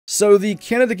So the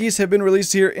Canada geese have been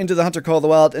released here into the Hunter Call of the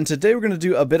Wild, and today we're going to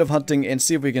do a bit of hunting and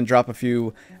see if we can drop a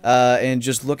few and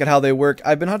just look at how they work.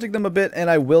 I've been hunting them a bit, and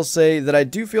I will say that I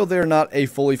do feel they're not a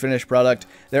fully finished product.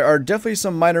 There are definitely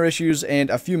some minor issues and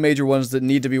a few major ones that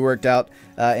need to be worked out,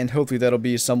 and hopefully that'll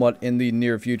be somewhat in the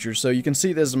near future. So you can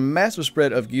see this massive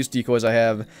spread of goose decoys I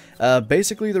have.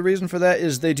 Basically the reason for that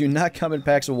is they do not come in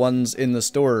packs of ones in the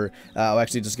store. I'll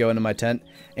actually just go into my tent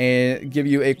and give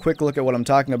you a quick look at what I'm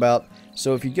talking about.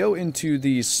 So if you go into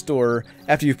the store,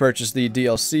 after you've purchased the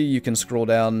DLC, you can scroll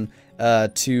down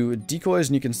to decoys,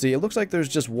 and you can see it looks like there's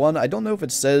just one. I don't know if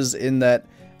it says in that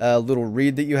little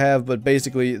read that you have, but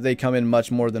basically they come in much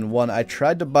more than one. I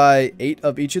tried to buy 8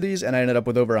 of each of these, and I ended up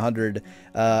with over 100.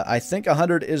 I think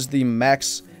 100 is the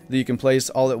max that you can place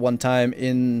all at one time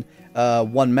in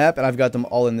one map, and I've got them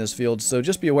all in this field. So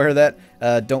just be aware of that.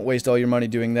 Don't waste all your money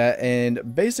doing that.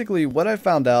 And basically what I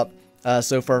found out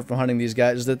so far from hunting these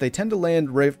guys is that they tend to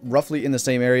land roughly in the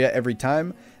same area every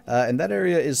time, and that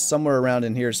area is somewhere around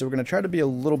in here. So we're going to try to be a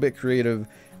little bit creative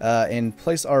and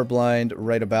place our blind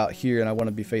right about here, and I want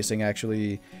to be facing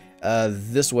actually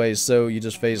this way. So you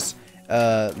just face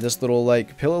this little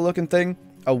like pillow looking thing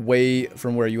away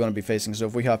from where you want to be facing. So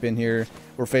if we hop in here,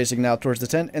 we're facing now towards the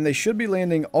tent, and they should be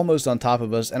landing almost on top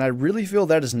of us, and I really feel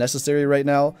that is necessary right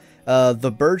now.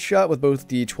 The bird shot with both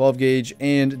the 12 gauge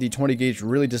and the 20 gauge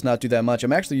really does not do that much.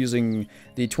 I'm actually using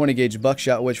the 20 gauge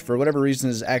buckshot, which for whatever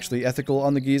reason is actually ethical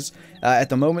on the geese at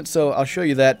the moment, so I'll show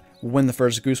you that when the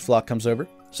first goose flock comes over.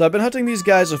 So I've been hunting these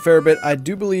guys a fair bit. I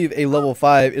do believe a level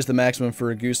 5 is the maximum for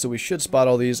a goose, so we should spot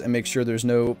all these and make sure there's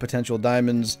no potential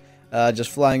diamonds just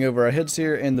flying over our heads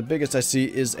here, and the biggest I see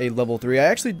is a level 3. I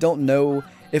actually don't know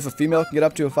if a female can get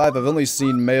up to a 5. I've only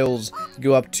seen males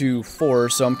go up to 4,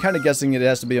 so I'm kind of guessing it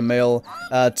has to be a male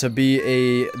to be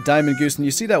a diamond goose. And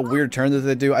you see that weird turn that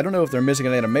they do. I don't know if they're missing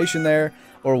an animation there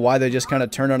or why they just kind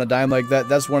of turn on a dime like that.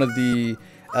 That's one of the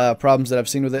problems that I've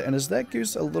seen with it. And is that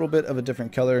goose a little bit of a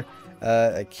different color?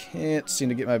 I can't seem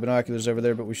to get my binoculars over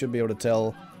there, but we should be able to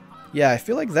tell. Yeah, I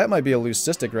feel like that might be a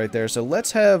leucistic right there. So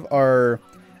let's have our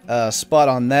spot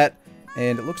on that,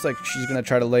 and it looks like she's gonna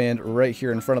try to land right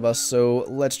here in front of us, so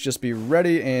let's just be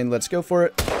ready and let's go for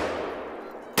it.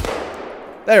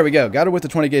 There we go, got her with the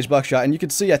 20 gauge buckshot, and you can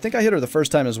see I think I hit her the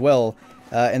first time as well,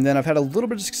 and then I've had a little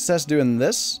bit of success doing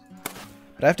this,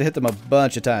 but I have to hit them a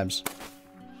bunch of times.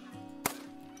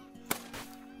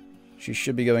 She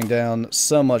should be going down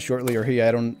somewhat shortly, or he,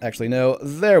 I don't actually know.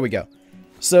 There we go.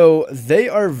 So they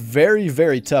are very,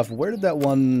 very tough. Where did that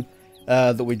one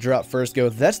that we dropped first go?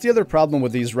 That's the other problem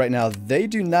with these right now. They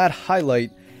do not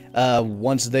highlight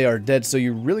once they are dead, so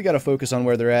you really got to focus on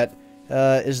where they're at.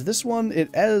 Is this one? It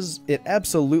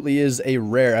absolutely is a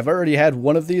rare. I've already had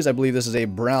one of these. I believe this is a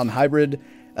brown hybrid.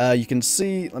 You can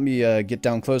see, let me get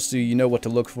down close so you know what to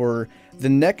look for. The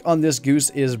neck on this goose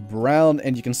is brown,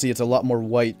 and you can see it's a lot more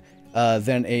white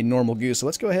than a normal goose. So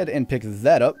let's go ahead and pick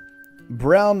that up.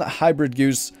 Brown hybrid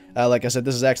goose. Like I said,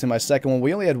 this is actually my second one.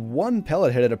 We only had one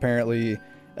pellet hit it apparently,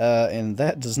 and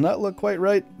that does not look quite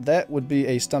right. That would be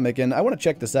a stomach, and I want to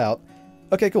check this out.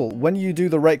 Okay, cool. When you do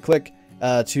the right click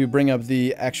to bring up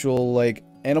the actual like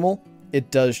animal,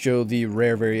 it does show the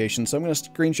rare variation. So I'm going to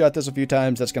screenshot this a few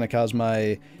times. That's going to cause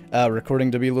my recording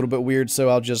to be a little bit weird, so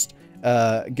I'll just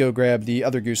go grab the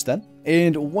other goose then.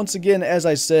 And once again, as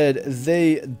I said,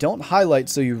 they don't highlight,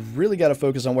 so you really got to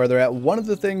focus on where they're at. One of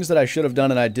the things that I should have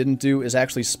done and I didn't do is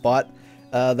actually spot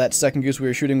that second goose we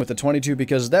were shooting with the 22,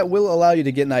 because that will allow you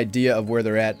to get an idea of where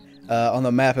they're at. On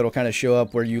the map, it'll kind of show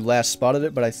up where you last spotted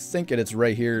it, but I think it's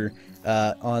right here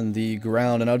on the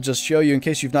ground. And I'll just show you in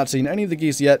case you've not seen any of the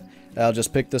geese yet. I'll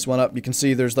just pick this one up. You can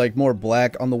see there's like more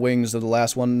black on the wings of the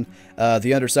last one.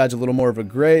 The underside's a little more of a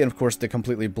gray, and of course the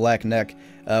completely black neck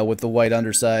with the white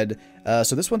underside.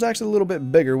 So this one's actually a little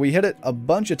bit bigger. We hit it a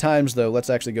bunch of times though. Let's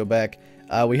actually go back.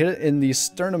 We hit it in the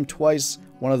sternum twice,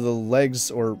 one of the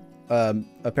legs, or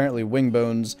apparently wing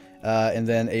bones, and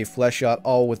then a flesh shot,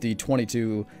 all with the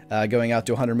 22 going out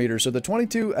to 100 meters. So the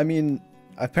 22, I mean,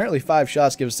 apparently 5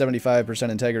 shots gives 75%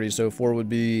 integrity, so 4 would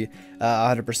be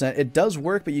 100%. It does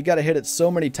work, but you got to hit it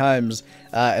so many times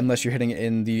unless you're hitting it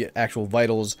in the actual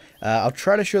vitals. I'll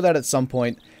try to show that at some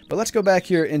point, but let's go back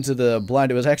here into the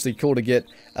blind. It was actually cool to get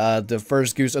the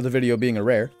first goose of the video being a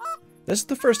rare. This is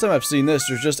the first time I've seen this.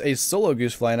 There's just a solo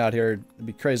goose flying out here. It'd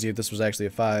be crazy if this was actually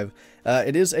a 5.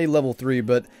 It is a level 3,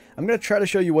 but I'm going to try to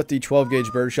show you what the 12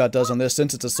 gauge birdshot does on this,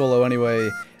 since it's a solo anyway.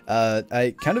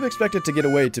 I kind of expect it to get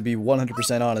away, to be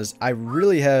 100% honest. I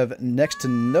really have next to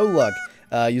no luck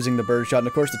using the birdshot, and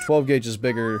of course the 12 gauge is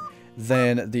bigger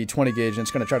than the 20 gauge, and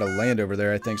it's going to try to land over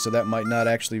there, I think, so that might not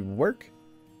actually work.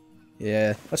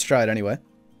 Yeah, let's try it anyway.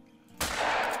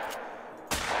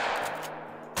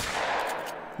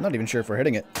 I'm not even sure if we're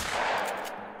hitting it.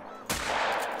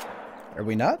 Are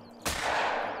we not?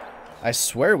 I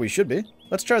swear we should be.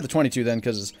 Let's try the 22 then,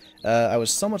 because I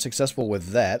was somewhat successful with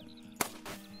that.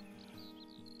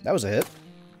 That was a hit.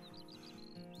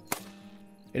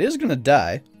 It is going to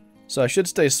die, so I should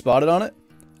stay spotted on it.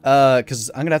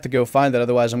 Because I'm going to have to go find that,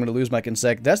 otherwise I'm going to lose my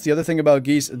consec. That's the other thing about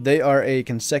geese. They are a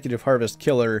consecutive harvest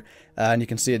killer, and you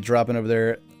can see it dropping over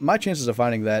there. My chances of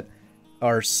finding that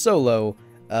are so low,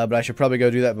 but I should probably go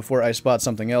do that before I spot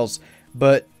something else.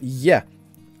 But, yeah.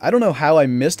 I don't know how I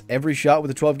missed every shot with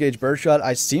the 12 gauge bird shot.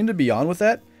 I seem to be on with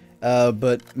that,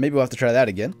 but maybe we'll have to try that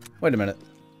again. Wait a minute.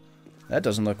 That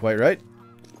doesn't look quite right.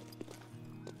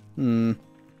 Is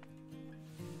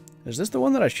this the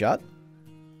one that I shot?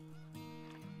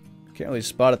 Can't really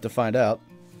spot it to find out.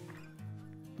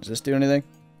 Does this do anything?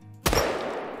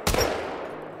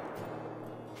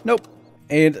 Nope.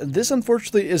 And this,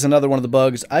 unfortunately, is another one of the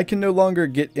bugs. I can no longer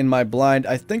get in my blind.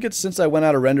 I think it's since I went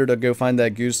out of render to go find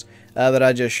that goose that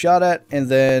I just shot at, and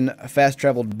then fast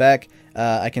traveled back.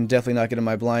 I can definitely not get in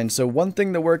my blind. So one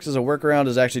thing that works as a workaround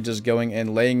is actually just going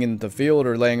and laying in the field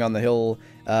or laying on the hill.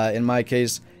 In my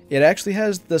case, it actually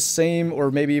has the same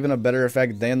or maybe even a better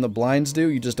effect than the blinds do.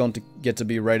 You just don't get to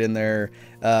be right in there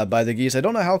by the geese. I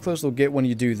don't know how close they'll get when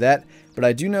you do that, but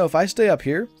I do know if I stay up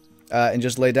here and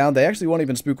just lay down, they actually won't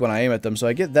even spook when I aim at them, so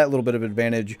I get that little bit of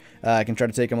advantage. I can try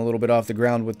to take them a little bit off the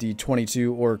ground with the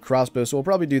 22 or crossbow, so we'll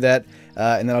probably do that,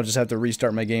 and then I'll just have to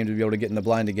restart my game to be able to get in the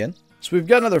blind again. So we've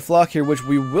got another flock here, which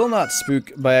we will not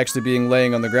spook by actually being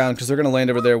laying on the ground, because they're going to land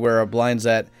over there where our blind's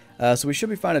at. So we should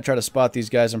be fine to try to spot these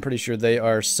guys. I'm pretty sure they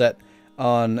are set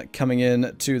on coming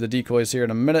in to the decoys here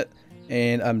in a minute.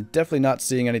 And I'm definitely not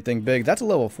seeing anything big. That's a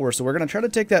level 4, so we're going to try to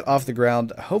take that off the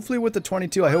ground. Hopefully with the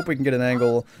 22, I hope we can get an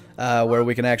angle where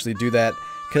we can actually do that,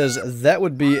 because that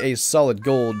would be a solid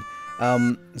gold.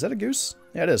 Is that a goose?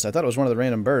 Yeah, it is. I thought it was one of the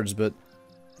random birds, but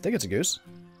I think it's a goose.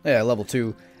 Yeah, level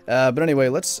 2. But anyway,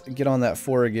 let's get on that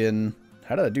 4 again.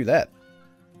 How did I do that?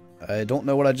 I don't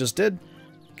know what I just did.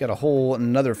 Got a whole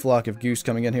another flock of goose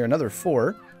coming in here. Another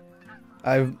 4.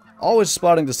 I'm always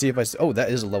spotting to see if I... Oh, that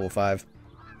is a level 5.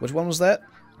 Which one was that?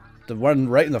 The one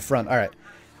right in the front. Alright.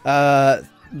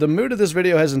 The mood of this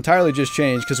video has entirely just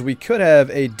changed, because we could have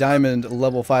a diamond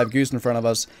level 5 goose in front of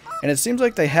us. And it seems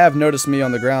like they have noticed me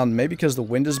on the ground, maybe because the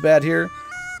wind is bad here.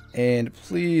 And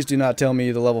please do not tell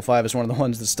me the level 5 is one of the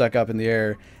ones that's stuck up in the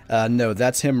air. No,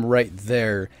 that's him right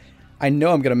there. I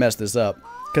know I'm going to mess this up,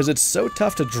 because it's so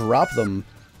tough to drop them.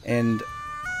 And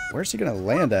where's he going to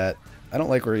land at? I don't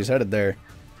like where he's headed there.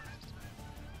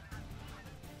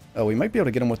 Oh, we might be able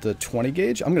to get him with the 20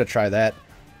 gauge. I'm going to try that.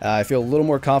 I feel a little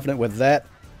more confident with that.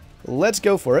 Let's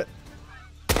go for it.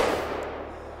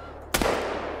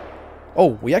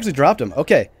 Oh, we actually dropped him.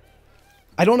 Okay.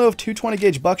 I don't know if 220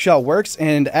 gauge buckshot works,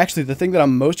 and actually the thing that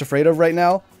I'm most afraid of right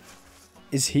now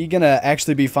is he going to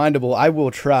actually be findable. I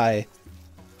will try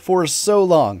for so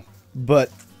long,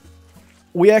 but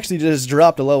we actually just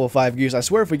dropped a level 5 goose. I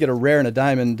swear if we get a rare and a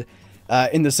diamond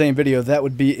in the same video, that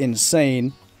would be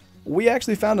insane. We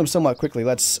actually found him somewhat quickly.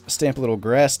 Let's stamp a little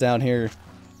grass down here.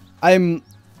 I'm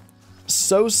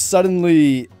so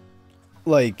suddenly,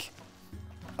 like,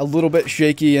 a little bit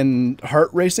shaky and heart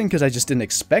racing because I just didn't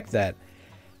expect that.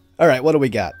 Alright, what do we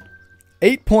got?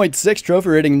 8.6 trophy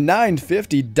rating,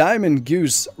 950 diamond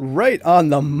goose, right on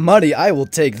the money. I will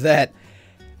take that.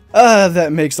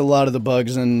 That makes a lot of the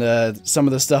bugs and some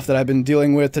of the stuff that I've been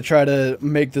dealing with to try to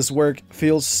make this work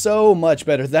feel so much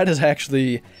better. That is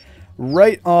actually...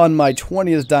 right on my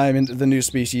 20th diamond, the new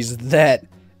species. That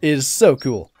is so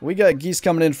cool. We got geese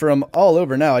coming in from all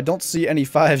over now. I don't see any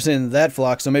 5s in that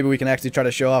flock, so maybe we can actually try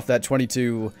to show off that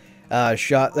 22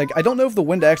 shot. Like, I don't know if the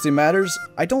wind actually matters.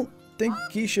 I don't think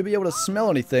geese should be able to smell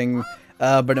anything,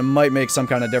 but it might make some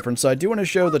kind of difference. So I do want to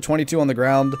show the 22 on the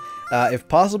ground, if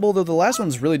possible, though the last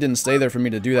ones really didn't stay there for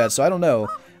me to do that, so I don't know.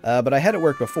 But I had it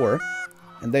work before.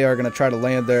 And they are going to try to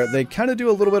land there. They kind of do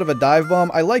a little bit of a dive bomb.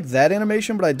 I like that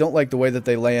animation, but I don't like the way that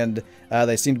they land.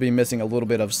 They seem to be missing a little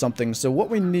bit of something. So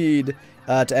what we need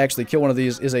to actually kill one of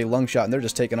these is a lung shot, and they're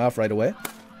just taking off right away.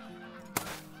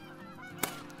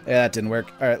 Yeah, that didn't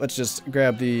work. Alright, let's just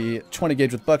grab the 20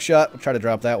 gauge with buckshot. We'll try to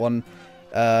drop that one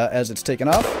as it's taken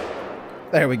off.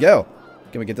 There we go.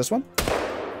 Can we get this one?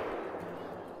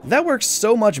 That works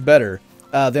so much better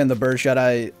than the birdshot.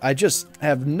 I just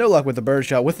have no luck with the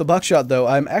birdshot. With the buckshot, though,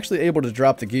 I'm actually able to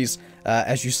drop the geese,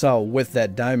 as you saw with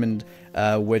that diamond,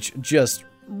 which just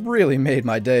really made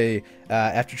my day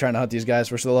after trying to hunt these guys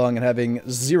for so long and having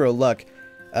zero luck.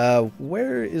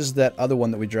 Where is that other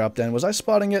one that we dropped in? Was I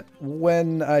spotting it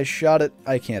when I shot it?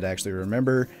 I can't actually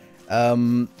remember.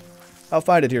 I'll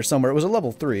find it here somewhere. It was a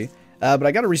level 3. But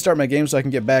I got to restart my game so I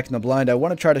can get back in the blind. I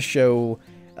want to try to show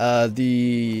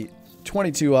the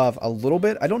 22 off a little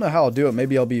bit. I don't know how I'll do it.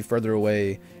 Maybe I'll be further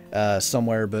away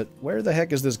somewhere, but where the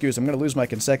heck is this goose? I'm going to lose my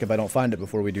consec if I don't find it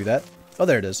before we do that. Oh,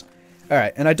 there it is.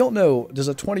 Alright, and I don't know, does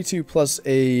a 22 plus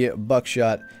a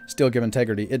buckshot still give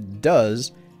integrity? It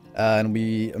does, and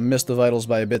we missed the vitals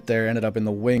by a bit there, ended up in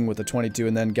the wing with the 22,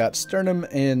 and then got sternum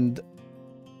and...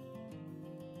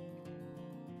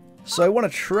 So I want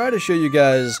to try to show you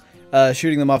guys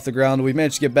shooting them off the ground. We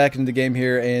managed to get back into the game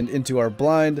here and into our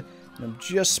blind. I'm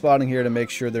just spotting here to make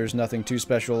sure there's nothing too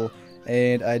special,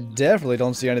 and I definitely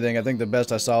don't see anything. I think the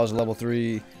best I saw was level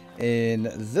 3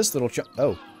 in this little chunk.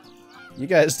 Oh. You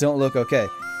guys don't look okay.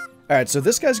 Alright, so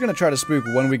this guy's going to try to spook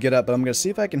when we get up, but I'm going to see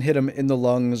if I can hit him in the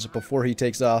lungs before he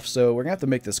takes off, so we're going to have to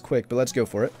make this quick, but let's go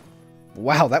for it.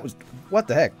 Wow, that was... What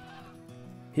the heck?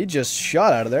 He just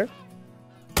shot out of there.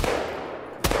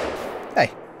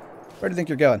 Hey, where do you think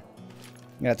you're going?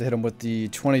 I'm going to have to hit him with the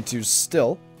 22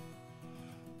 still.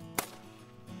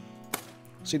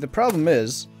 See, the problem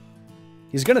is,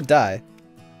 he's going to die.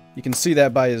 You can see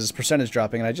that by his percentage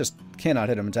dropping, and I just cannot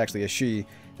hit him. It's actually a she.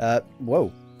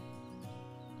 Whoa.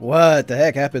 What the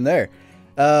heck happened there?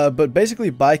 But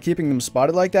basically, by keeping them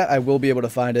spotted like that, I will be able to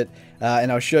find it,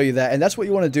 and I'll show you that. And that's what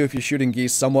you want to do if you're shooting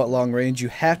geese somewhat long range. You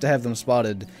have to have them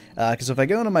spotted, because if I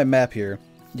go into my map here,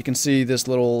 you can see this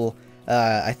little,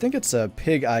 I think it's a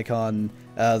pig icon,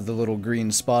 the little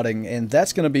green spotting, and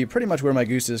that's going to be pretty much where my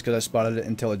goose is because I spotted it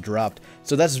until it dropped.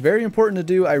 So that's very important to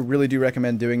do. I really do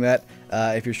recommend doing that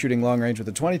if you're shooting long range with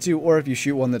a 22, or if you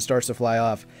shoot one that starts to fly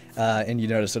off and you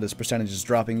notice that its percentage is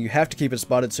dropping. You have to keep it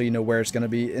spotted so you know where it's going to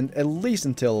be, at least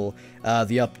until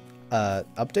the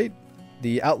update,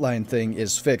 the outline thing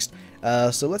is fixed.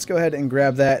 So let's go ahead and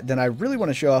grab that. Then I really want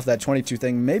to show off that 22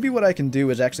 thing. Maybe what I can do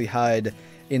is actually hide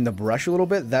in the brush a little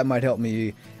bit. That might help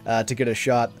me to get a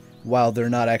shot while they're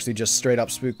not actually just straight up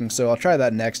spooking. So I'll try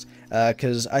that next,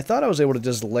 because I thought I was able to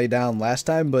just lay down last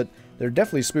time, but they're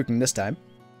definitely spooking this time.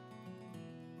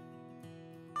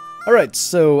 Alright,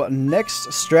 so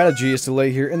next strategy is to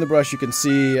lay here in the brush. You can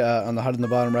see on the HUD in the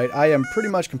bottom right, I am pretty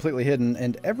much completely hidden,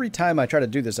 and every time I try to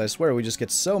do this, I swear we just get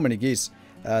so many geese.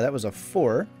 That was a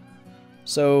 4.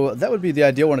 So that would be the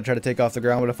ideal one to try to take off the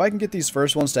ground, but if I can get these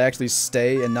first ones to actually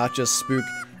stay and not just spook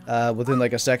within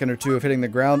like a second or two of hitting the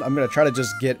ground, I'm going to try to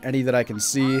just get any that I can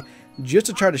see, just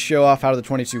to try to show off how the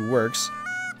 22 works.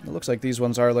 It looks like these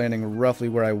ones are landing roughly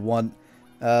where I want.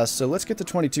 So let's get the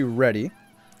 22 ready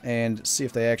and see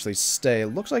if they actually stay. It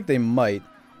looks like they might.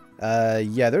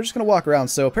 Yeah, they're just going to walk around.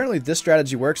 So apparently this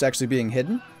strategy works, actually being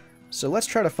hidden. So let's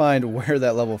try to find where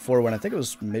that level 4 went. I think it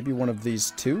was maybe one of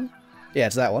these two. Yeah,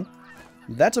 it's that one.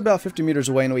 That's about 50 meters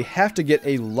away, and we have to get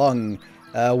a lung,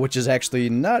 which is actually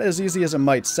not as easy as it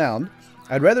might sound.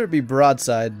 I'd rather it be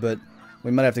broadside, but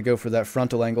we might have to go for that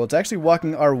frontal angle. It's actually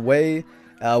walking our way,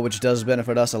 which does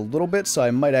benefit us a little bit, so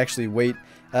I might actually wait.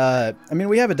 I mean,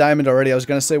 we have a diamond already. I was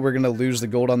going to say we're going to lose the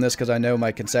gold on this because I know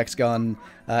my consec's gone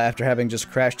after having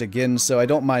just crashed again, so I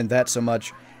don't mind that so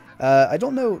much. I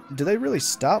don't know, do they really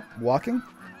stop walking?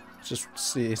 Let's just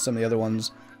see some of the other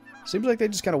ones. Seems like they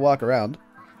just kind of walk around.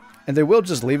 And they will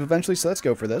just leave eventually, so let's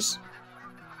go for this.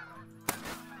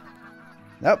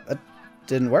 Nope, that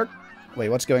didn't work. Wait,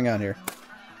 what's going on here?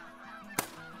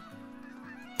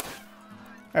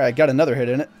 Alright, got another hit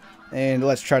in it. And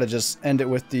let's try to just end it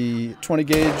with the 20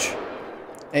 gauge.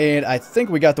 And I think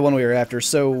we got the one we were after.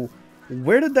 So,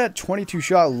 where did that 22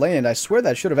 shot land? I swear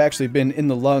that should have actually been in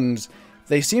the lungs.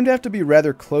 They seem to have to be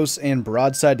rather close and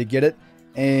broadside to get it.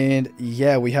 And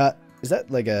yeah, we had... Is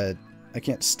that like a... I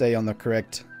can't stay on the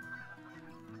correct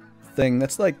thing.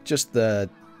 That's like just the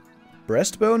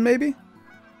breastbone, maybe?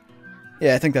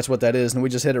 Yeah, I think that's what that is. And we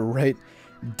just hit it right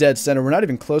dead center. We're not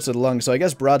even close to the lung, so I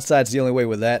guess broadside's the only way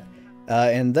with that.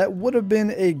 And that would have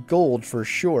been a gold for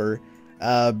sure.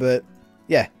 But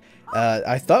yeah,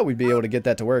 I thought we'd be able to get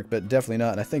that to work, but definitely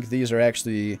not. And I think these are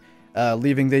actually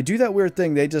leaving. They do that weird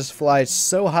thing. They just fly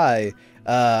so high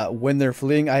when they're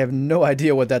fleeing. I have no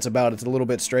idea what that's about. It's a little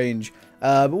bit strange.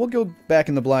 But we'll go back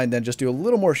in the blind then, just do a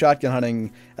little more shotgun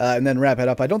hunting, and then wrap it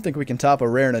up. I don't think we can top a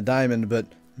rare and a diamond, but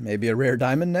maybe a rare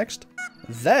diamond next?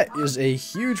 That is a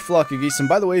huge flock of geese, and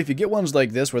by the way, if you get ones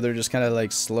like this, where they're just kind of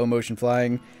like slow motion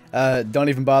flying, don't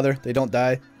even bother, they don't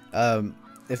die.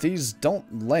 If these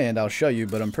don't land, I'll show you,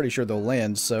 but I'm pretty sure they'll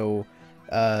land, so,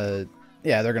 yeah,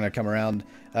 they're going to come around.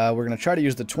 We're going to try to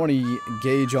use the 20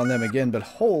 gauge on them again, but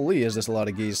holy is this a lot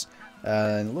of geese.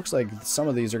 And it looks like some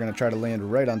of these are going to try to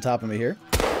land right on top of me here.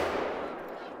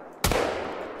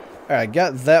 Alright,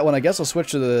 got that one. I guess I'll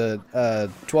switch to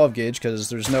the 12 gauge because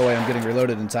there's no way I'm getting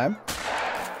reloaded in time.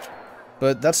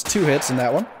 But that's 2 hits in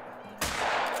that one.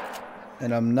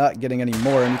 and I'm not getting any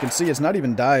more. And you can see it's not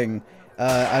even dying.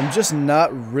 I'm just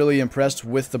not really impressed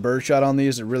with the birdshot on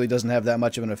these. It really doesn't have that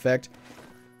much of an effect.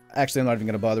 Actually, I'm not even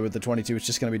going to bother with the 22. It's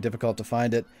just going to be difficult to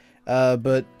find it.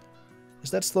 But is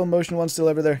that slow motion one still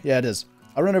over there? Yeah, it is.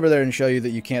 I'll run over there and show you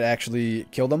that you can't actually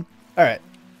kill them. Alright,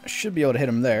 I should be able to hit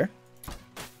him there.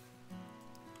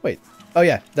 Wait. Oh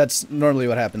yeah, that's normally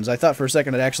what happens. I thought for a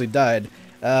second it actually died.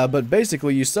 But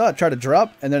basically, you saw it try to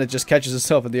drop, and then it just catches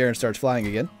itself in the air and starts flying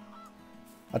again.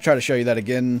 I'll try to show you that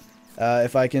again.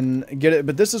 If I can get it.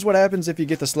 But this is what happens if you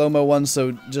get the slow-mo ones,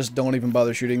 so just don't even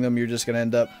bother shooting them. You're just going to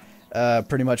end up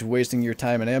pretty much wasting your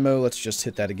time and ammo. Let's just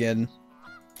hit that again.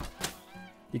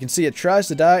 You can see it tries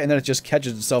to die, and then it just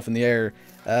catches itself in the air,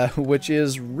 which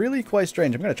is really quite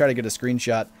strange. I'm going to try to get a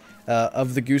screenshot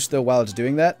of the goose, though, while it's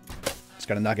doing that. Just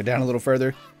got to knock it down a little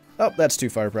further. Oh, that's too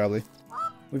far, probably.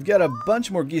 We've got a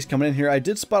bunch more geese coming in here. I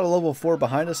did spot a level 4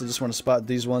 behind us. I just want to spot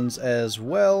these ones as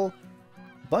well.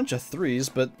 Bunch of 3s,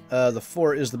 but the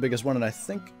 4 is the biggest one, and I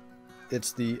think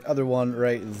it's the other one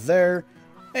right there.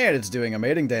 And it's doing a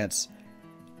mating dance.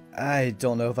 I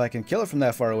don't know if I can kill it from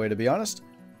that far away, to be honest.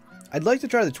 I'd like to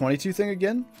try the 22 thing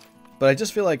again, but I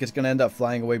just feel like it's going to end up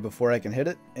flying away before I can hit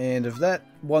it. And if that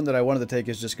one that I wanted to take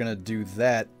is just going to do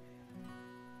that,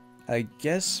 I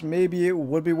guess maybe it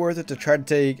would be worth it to try to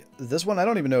take this one. I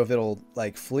don't even know if it'll,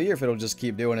 like, flee or if it'll just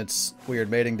keep doing its weird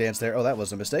mating dance there. Oh, that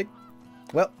was a mistake.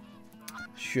 Well,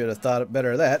 should have thought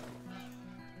better of that.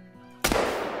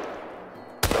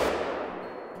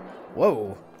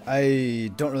 Whoa.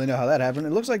 I don't really know how that happened.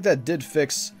 It looks like that did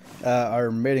fix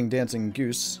our mating dancing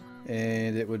goose.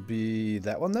 And it would be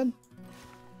that one then?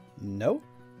 No?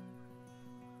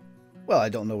 Well, I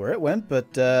don't know where it went, but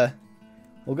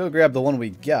we'll go grab the one we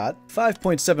got.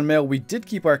 5.7 male. We did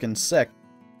keep our consect.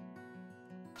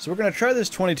 So we're going to try this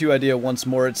 22 idea once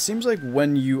more. It seems like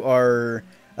when you are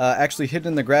actually hidden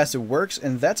in the grass, it works,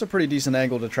 and that's a pretty decent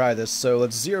angle to try this. So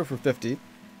let's 0 for 50.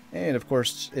 And, of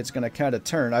course, it's going to kind of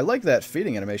turn. I like that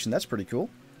feeding animation. That's pretty cool.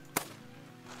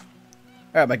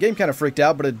 Alright, my game kind of freaked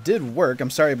out, but it did work. I'm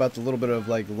sorry about the little bit of,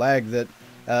 like, lag that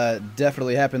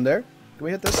definitely happened there. Can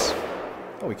we hit this?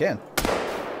 Oh, we can.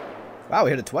 Wow, we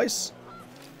hit it twice.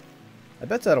 I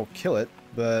bet that'll kill it,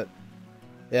 but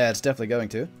yeah, it's definitely going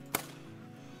to.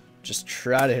 Just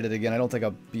try to hit it again. I don't think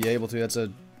I'll be able to. That's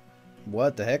a...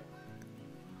 What the heck?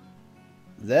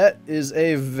 That is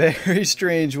a very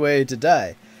strange way to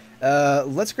die.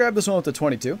 Let's grab this one with the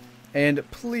 22. And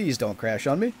please don't crash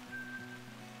on me.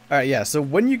 Alright, yeah, so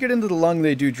when you get into the lung,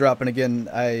 they do drop. And again,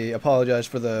 I apologize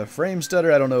for the frame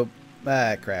stutter. I don't know.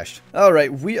 It crashed.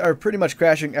 Alright, we are pretty much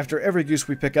crashing after every goose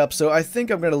we pick up, so I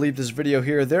think I'm going to leave this video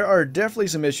here. There are definitely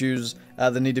some issues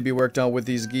that need to be worked on with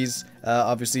these geese.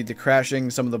 Obviously, the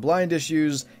crashing, some of the blind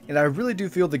issues, and I really do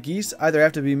feel the geese either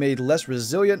have to be made less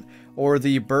resilient, or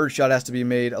the birdshot has to be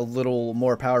made a little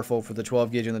more powerful for the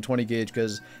 12 gauge and the 20 gauge,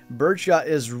 because birdshot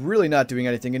is really not doing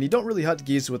anything, and you don't really hunt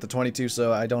geese with the 22,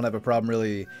 so I don't have a problem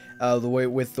really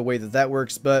with the way that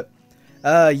works, but...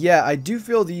 yeah, I do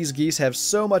feel these geese have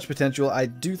so much potential. I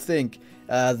do think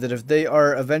that if they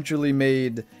are eventually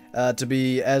made to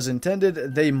be as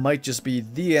intended, they might just be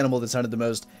the animal that's hunted the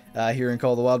most here in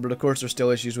Call of the Wild. But of course, there's still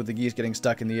issues with the geese getting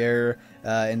stuck in the air,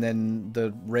 and then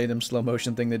the random slow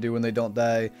motion thing they do when they don't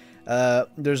die.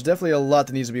 There's definitely a lot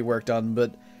that needs to be worked on,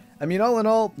 but... I mean, all in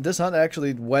all, this hunt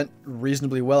actually went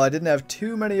reasonably well. I didn't have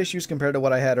too many issues compared to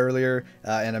what I had earlier.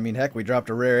 And I mean, heck, we dropped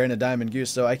a rare and a diamond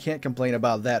goose, so I can't complain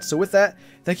about that. So with that,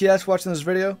 thank you guys for watching this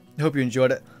video. I hope you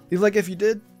enjoyed it. Leave a like if you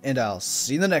did, and I'll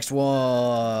see you in the next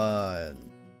one.